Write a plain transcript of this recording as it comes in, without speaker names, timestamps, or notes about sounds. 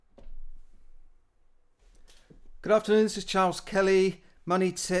Good afternoon, this is Charles Kelly,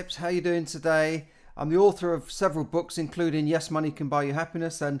 Money Tips. How are you doing today? I'm the author of several books, including Yes, Money Can Buy You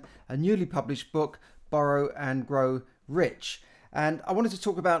Happiness and a newly published book, Borrow and Grow Rich. And I wanted to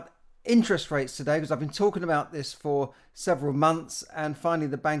talk about interest rates today because I've been talking about this for several months, and finally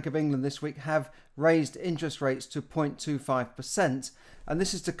the Bank of England this week have raised interest rates to 0.25%, and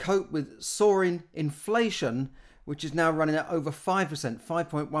this is to cope with soaring inflation, which is now running at over 5%,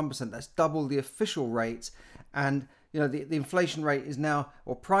 5.1%. That's double the official rate. And the inflation rate is now,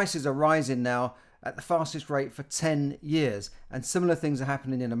 or prices are rising now at the fastest rate for 10 years. And similar things are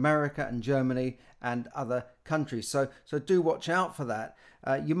happening in America and Germany and other countries. So do watch out for that.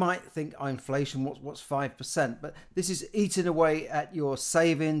 You might think, inflation, what's 5%? But this is eating away at your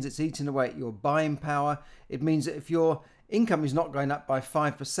savings. It's eating away at your buying power. It means that if your income is not going up by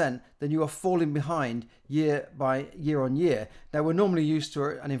 5%, then you are falling behind year on year. Now, we're normally used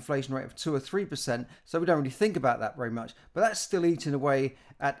to an inflation rate of 2 or 3%, so we don't really think about that very much. But that's still eating away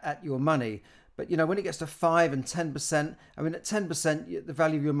at your money. But when it gets to 5 and 10%, I mean, at 10%, the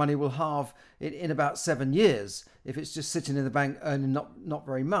value of your money will halve in about 7 years if it's just sitting in the bank earning not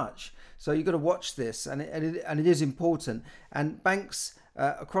very much. So you've got to watch this, and it is important. And banks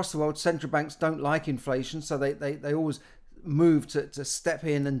across the world, central banks don't like inflation, so they always move to step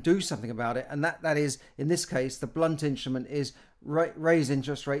in and do something about it. And that is, in this case, the blunt instrument is raise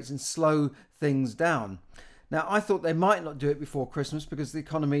interest rates and slow things down. Now, I thought they might not do it before Christmas because the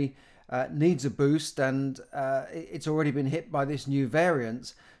economy needs a boost, and it's already been hit by this new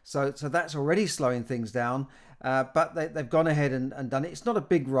variant. So that's already slowing things down. But they've gone ahead and done it. It's not a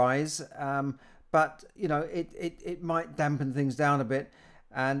big rise, but it might dampen things down a bit.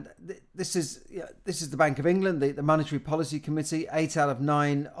 And this is the Bank of England, the Monetary Policy Committee. 8 out of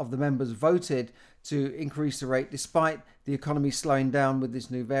 9 of the members voted to increase the rate despite the economy slowing down with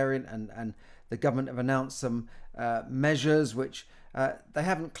this new variant, and the government have announced some measures which they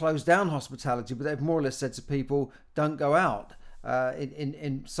haven't closed down hospitality, but they've more or less said to people, don't go out,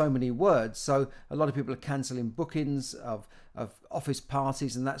 in so many words. So a lot of people are cancelling bookings of office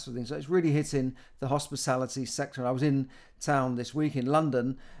parties and that sort of thing. So it's really hitting the hospitality sector. I was in town this week in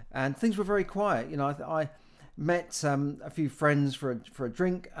London, and things were very quiet. I met a few friends for a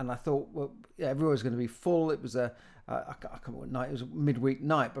drink, and I thought, well, yeah, everywhere was going to be full. It was I can't remember what night. It was a midweek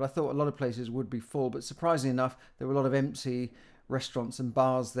night, but I thought a lot of places would be full. But surprisingly enough, there were a lot of empty restaurants and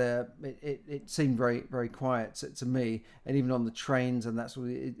bars there. It seemed very, very quiet to me, and even on the trains and that sort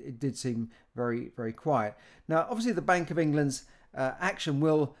of, it did seem very, very quiet. Now, obviously, the Bank of England's action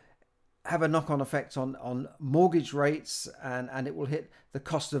will have a knock-on effect on mortgage rates, and it will hit the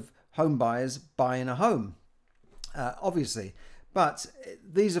cost of home buyers buying a home, obviously. But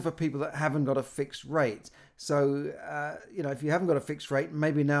these are for people that haven't got a fixed rate. So, if you haven't got a fixed rate,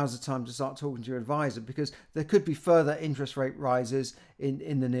 maybe now's the time to start talking to your advisor, because there could be further interest rate rises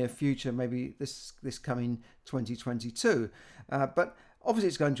in the near future, maybe this coming 2022. But obviously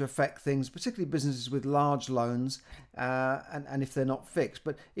it's going to affect things, particularly businesses with large loans, and if they're not fixed.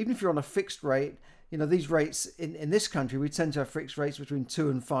 But even if you're on a fixed rate, these rates in this country, we tend to have fixed rates between 2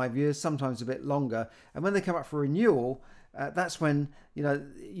 and 5 years, sometimes a bit longer. And when they come up for renewal, that's when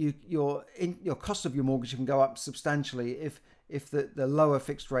your cost of your mortgage can go up substantially if the lower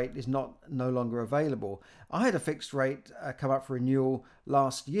fixed rate is no longer available. I had a fixed rate come up for renewal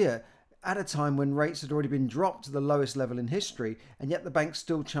last year at a time when rates had already been dropped to the lowest level in history, and yet the bank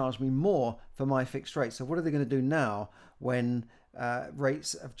still charged me more for my fixed rate. So what are they going to do now when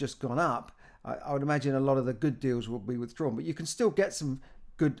rates have just gone up? I would imagine a lot of the good deals will be withdrawn, but you can still get some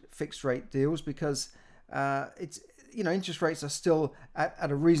good fixed rate deals because interest rates are still at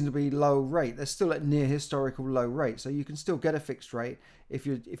a reasonably low rate. They're still at near historical low rate, so you can still get a fixed rate if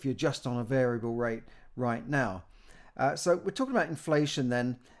you're just on a variable rate right now. So we're talking about inflation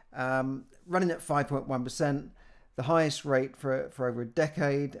then, running at 5.1%, the highest rate for over a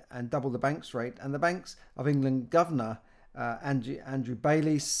decade, and double the bank's rate. And the Bank of England Governor Andrew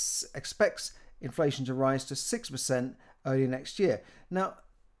Bailey expects inflation to rise to 6% early next year. Now,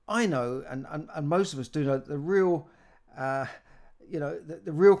 I know, and most of us do know, the real the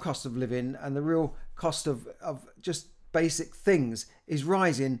real cost of living and the real cost of just basic things is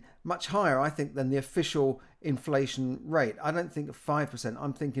rising much higher, I think, than the official inflation rate. I don't think of 5%.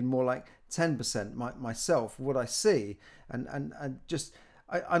 I'm thinking more like 10% myself, what I see. And just,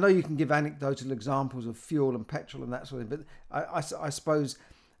 I know you can give anecdotal examples of fuel and petrol and that sort of thing, but I suppose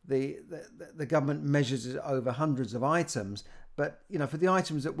the government measures it over hundreds of items. But, for the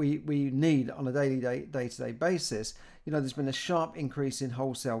items that we need on a day-to-day basis, there's been a sharp increase in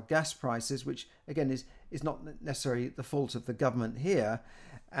wholesale gas prices, which, again, is not necessarily the fault of the government here.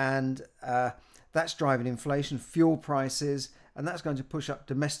 And that's driving inflation, fuel prices, and that's going to push up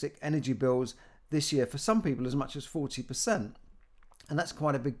domestic energy bills this year for some people as much as 40%. And that's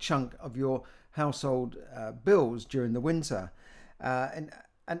quite a big chunk of your household bills during the winter. And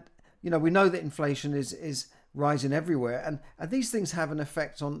we know that inflation is rising everywhere, and these things have an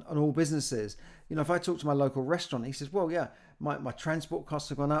effect on all businesses. If I talk to my local restaurant, he says, well, yeah, my transport costs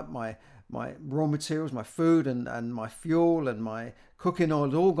have gone up, my raw materials, my food and my fuel and my cooking oil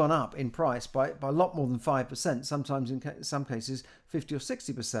has all gone up in price by a lot more than 5%, sometimes in some cases 50 or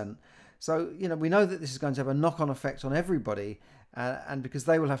 60%. So, we know that this is going to have a knock-on effect on everybody, and because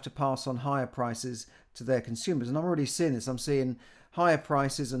they will have to pass on higher prices to their consumers. And I'm already seeing this. I'm seeing higher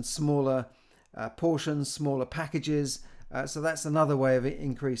prices and smaller portions, smaller packages. So that's another way of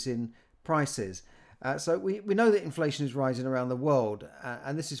increasing prices. So we know that inflation is rising around the world,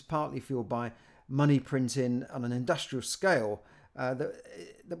 and this is partly fueled by money printing on an industrial scale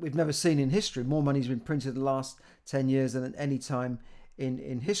that we've never seen in history. More money has been printed in the last 10 years than at any time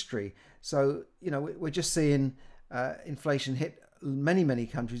in history. So, we're just seeing inflation hit many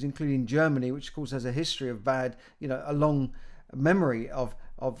countries, including Germany, which of course has a history of bad, a long memory of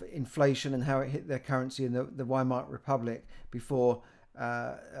inflation and how it hit their currency in the Weimar Republic before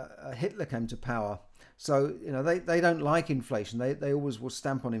Hitler came to power. So, they don't like inflation. They always will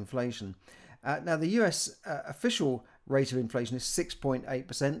stamp on inflation. Now, the US official rate of inflation is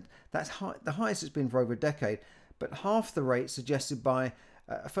 6.8%. That's the highest it's been for over a decade. But half the rate suggested by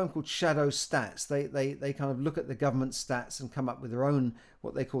a firm called Shadow Stats. They kind of look at the government stats and come up with their own,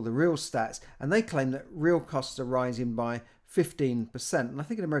 what they call the real stats. And they claim that real costs are rising by 15%. And I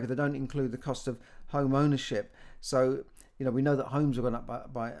think in America, they don't include the cost of home ownership. So, we know that homes are going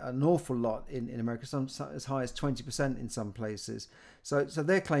up by an awful lot in America, some as high as 20% in some places. So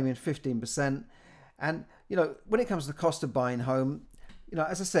they're claiming 15%. And, when it comes to the cost of buying home,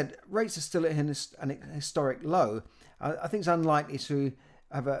 as I said, rates are still at an historic low. I think it's unlikely to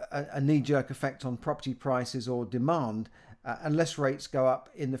have a knee-jerk effect on property prices or demand unless rates go up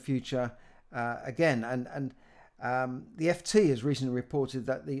in the future again. And the FT has recently reported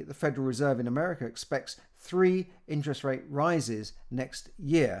that the Federal Reserve in America expects 3 interest rate rises next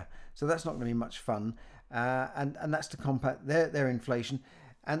year. So that's not going to be much fun. And that's to combat their inflation.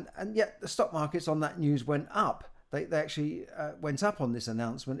 And yet the stock markets on that news went up. They actually went up on this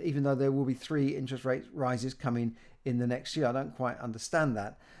announcement, even though there will be 3 interest rate rises coming in the next year. I don't quite understand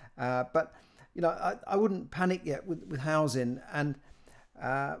that. But, I wouldn't panic yet with housing, and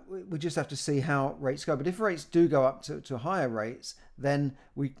we just have to see how rates go. But if rates do go up to higher rates, then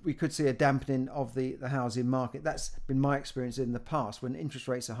we could see a dampening of the housing market. That's been my experience in the past. When interest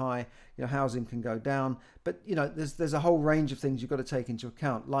rates are high, housing can go down. But, there's a whole range of things you've got to take into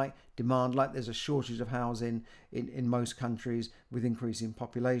account, like demand, like there's a shortage of housing in most countries with increasing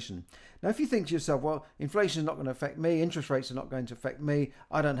population. Now, if you think to yourself, well, inflation is not going to affect me, interest rates are not going to affect me,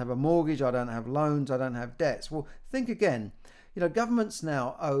 I don't have a mortgage, I don't have loans, I don't have debts. Well, think again. Governments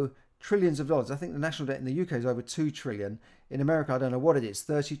now owe trillions of dollars. I think the national debt in the UK is over 2 trillion. In America, I don't know what it is,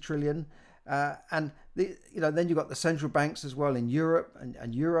 30 trillion. And then you've got the central banks as well in Europe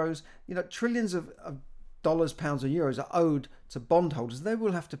and euros. Trillions of dollars, pounds, and euros are owed to bondholders. They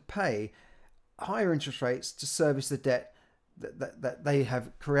will have to pay higher interest rates to service the debt that they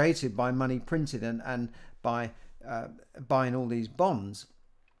have created by money printed and by buying all these bonds.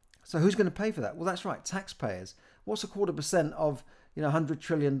 So who's going to pay for that? Well, that's right, taxpayers. What's 0.25% of $100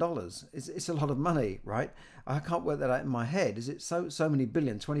 trillion? It's a lot of money, right? I can't work that out in my head. Is it so many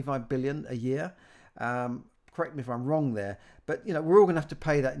billion, 25 billion a year? Correct me if I'm wrong there. But we're all going to have to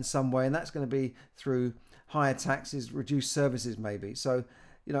pay that in some way, and that's going to be through higher taxes, reduced services maybe. So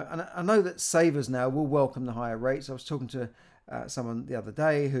and I know that savers now will welcome the higher rates. I was talking to someone the other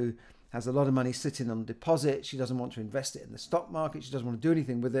day who has a lot of money sitting on deposit. She doesn't want to invest it in the stock market. She doesn't want to do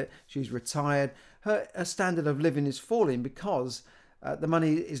anything with it. She's retired. Her standard of living is falling because the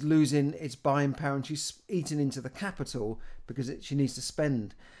money is losing its buying power, and she's eating into the capital because she needs to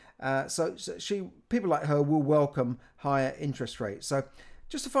spend. So people like her will welcome higher interest rates. So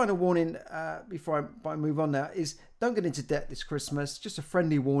just a final warning before I move on now is don't get into debt this Christmas. Just a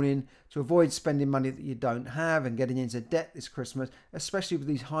friendly warning to avoid spending money that you don't have and getting into debt this Christmas, especially with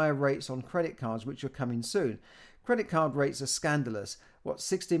these higher rates on credit cards, which are coming soon. Credit card rates are scandalous. What,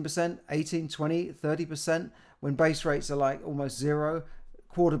 16%, 18, 20, 30%, when base rates are like almost 0,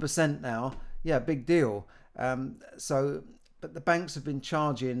 0.25% now. Yeah, big deal. But the banks have been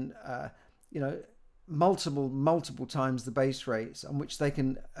charging, multiple times the base rates on which they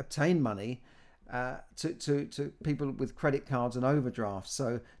can obtain money to people with credit cards and overdrafts.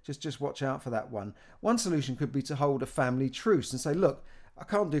 So just watch out for that one. One solution could be to hold a family truce and say, look, I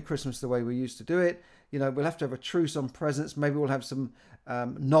can't do Christmas the way we used to do it. We'll have to have a truce on presents. Maybe we'll have some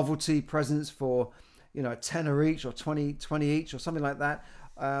novelty presents for, a tenner each or 20 each or something like that.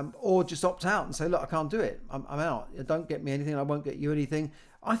 Or just opt out and say, look, I can't do it. I'm out. Don't get me anything. I won't get you anything.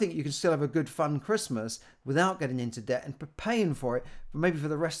 I think you can still have a good, fun Christmas without getting into debt and paying for it, maybe for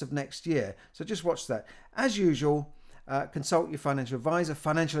the rest of next year. So just watch that. As usual, consult your financial advisor.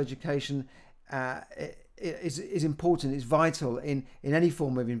 Financial education is important. It's vital in any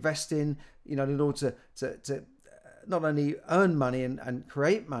form of investing. In order to not only earn money and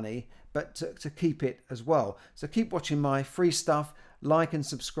create money, but to keep it as well. So keep watching my free stuff. Like and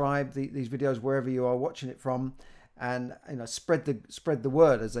subscribe these videos wherever you are watching it from, and spread the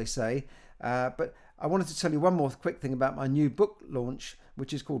word, as they say. But I wanted to tell you one more quick thing about my new book launch,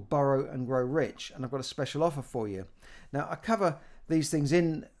 which is called Borrow and Grow Rich, and I've got a special offer for you. Now, I cover these things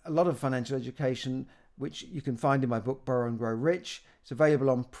in a lot of financial education, which you can find in my book Borrow and Grow Rich. It's available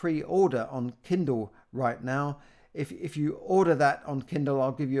on pre-order on Kindle right now. If you order that on Kindle,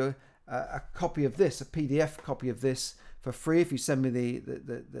 I'll give you a copy of this, a PDF copy of this, for free. If you send me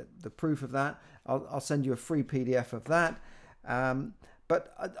the proof of that, I'll send you a free PDF of that.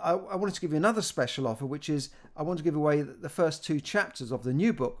 But I wanted to give you another special offer, which is I want to give away the first 2 chapters of the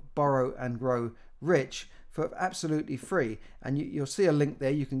new book, Borrow and Grow Rich, for absolutely free. And you'll see a link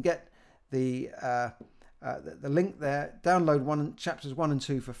there. You can get the link there, download chapters 1 and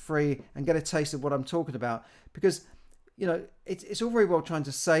 2 for free, and get a taste of what I'm talking about. Because it's all very well trying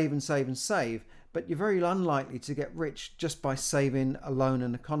to save and save and save, but you're very unlikely to get rich just by saving alone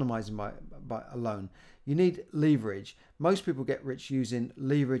and economizing by alone. You need leverage. Most people get rich using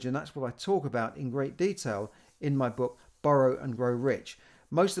leverage, and that's what I talk about in great detail in my book, Borrow and Grow Rich.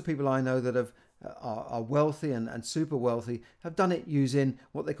 Most of the people I know that are wealthy and super wealthy have done it using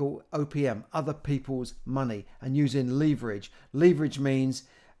what they call OPM, other people's money, and using leverage. Leverage means,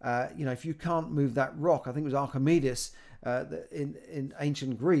 if you can't move that rock, I think it was Archimedes in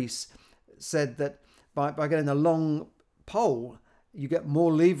ancient Greece, said that by getting a long pole, you get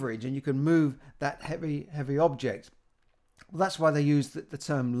more leverage and you can move that heavy object. Well, that's why they use the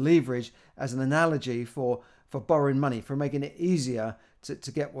term leverage as an analogy for borrowing money, for making it easier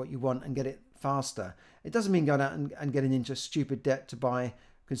to get what you want and get it faster. It doesn't mean going out and getting into stupid debt to buy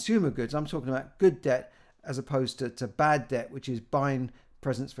consumer goods. I'm talking about good debt as opposed to bad debt, which is buying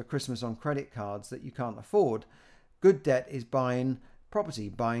presents for Christmas on credit cards that you can't afford. Good debt is buying property,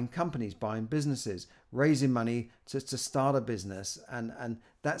 buying companies, buying businesses, raising money to start a business. And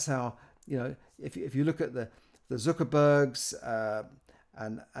that's how, if you look at the Zuckerbergs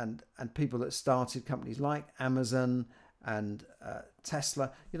and people that started companies like Amazon and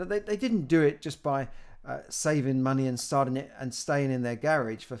Tesla, they didn't do it just by saving money and starting it and staying in their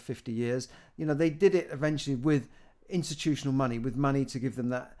garage for 50 years. They did it eventually with institutional money, with money to give them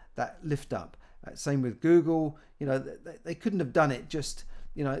that lift up. Same with Google. They couldn't have done it just,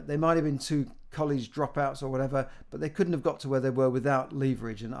 they might have been 2 college dropouts or whatever, but they couldn't have got to where they were without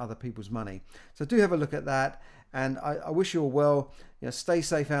leverage and other people's money. So do have a look at that, and I wish you all well. Stay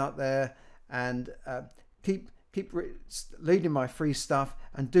safe out there, and keep reading my free stuff,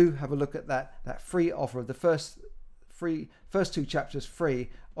 and do have a look at that free offer of the first 2 chapters free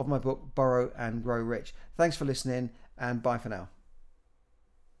of my book, Borrow and Grow Rich. Thanks for listening, and bye for now.